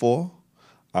thrive for,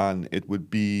 and it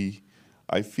would be,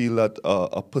 I feel that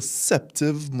a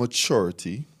perceptive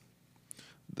maturity.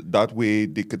 That way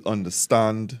they could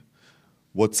understand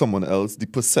what someone else, the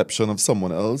perception of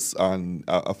someone else, and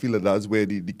I feel that that's where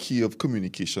the key of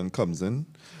communication comes in.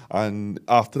 And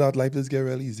after that, life just get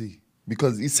real easy.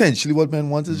 Because essentially what men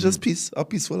want is just peace, a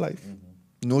peaceful life.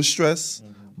 No stress,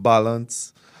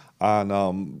 balance. And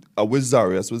I wish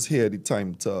Zarius was here at the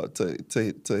time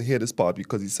to hear this part,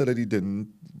 because he said that he didn't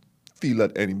feel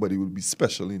that anybody would be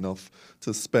special enough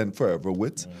to spend forever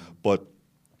with. But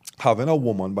having a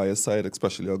woman by your side,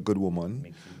 especially a good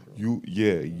woman,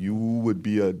 you would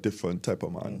be a different type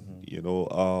of man.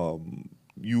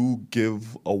 You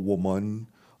give a woman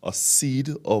a seed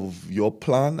of your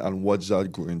plan and watch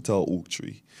that grow into an oak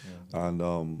tree. And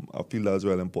I feel that's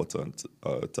really important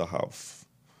to have.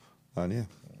 And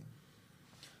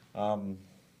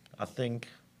I think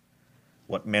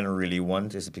what men really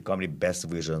want is to become the best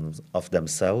versions of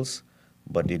themselves,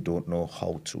 but they don't know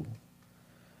how to.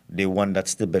 They want that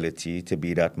stability, to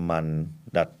be that man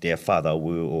that their father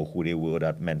were or who they were,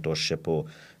 that mentorship, or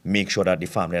make sure that the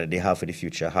family that they have for the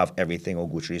future have everything, or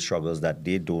go through the struggles that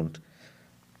they don't,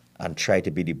 and try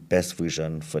to be the best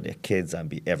version for their kids and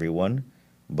be everyone,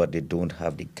 but they don't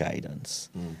have the guidance.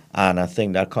 And I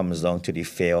think that comes down to the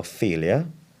fear of failure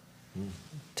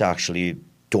to actually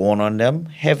dawn on them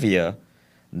heavier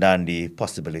than the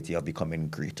possibility of becoming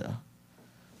greater.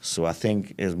 So I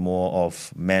think it's more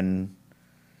of men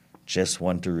just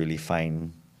want to really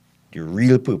find the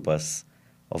real purpose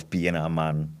of being a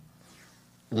man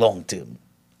long term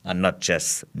and not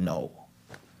just now.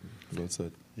 that's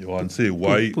it. Johan, say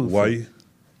why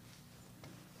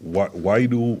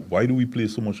do we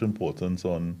place so much importance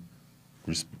on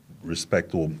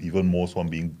respect, or even more so on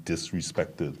being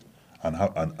disrespected,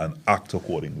 and act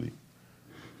accordingly?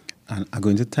 And I'm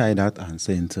going to tie that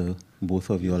answer into both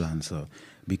of your answer,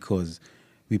 because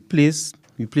we place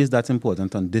that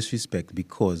importance on disrespect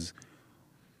because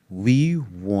we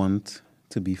want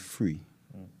to be free.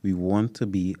 We want to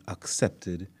be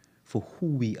accepted for who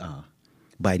we are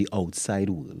by the outside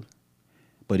world.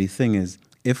 But the thing is,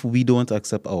 if we don't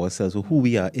accept ourselves for who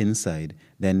we are inside,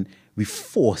 then we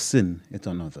forcing it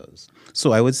on others.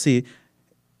 So I would say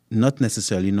not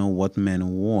necessarily know what men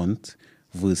want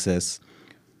versus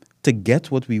to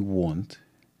get what we want,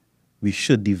 we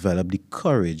should develop the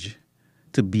courage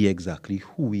to be exactly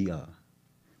who we are.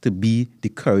 To be the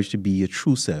courage to be your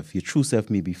true self. Your true self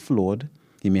may be flawed,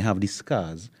 you may have these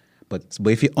scars, but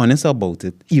if you're honest about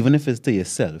it, even if it's to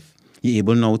yourself, you're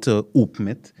able now to open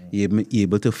it, you're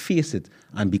able to face it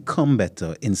and become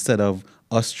better instead of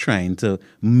us trying to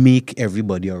make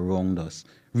everybody around us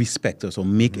respect us or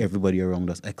make everybody around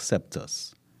us accept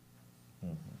us.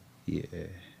 Yeah.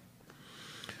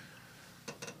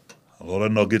 A lot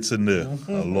of nuggets in there.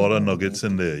 A lot of nuggets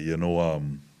in there.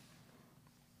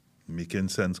 Making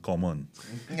sense common.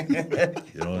 That's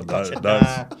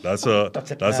a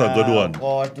good one.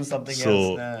 Or do something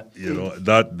So else.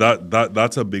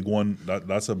 that's a big one.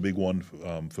 That's a big one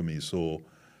for me. So,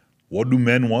 what do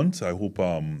men want? I hope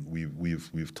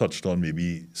we've touched on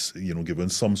maybe given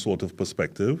some sort of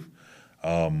perspective.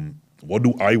 What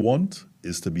do I want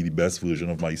is to be the best version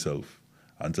of myself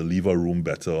and to leave a room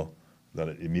better. That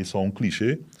it may sound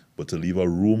cliche, but to leave a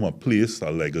room, a place,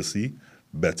 a legacy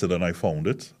better than I found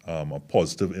it, a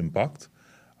positive impact,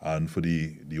 and for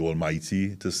the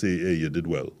Almighty to say, "Hey, you did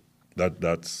well."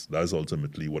 That's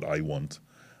ultimately what I want,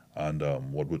 and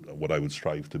what I would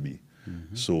strive to be.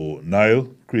 So,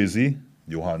 Niall, Crazy,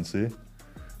 Johanse,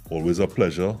 always a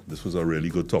pleasure. This was a really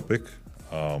good topic.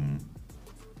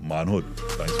 Manhood.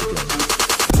 Thanks for joining.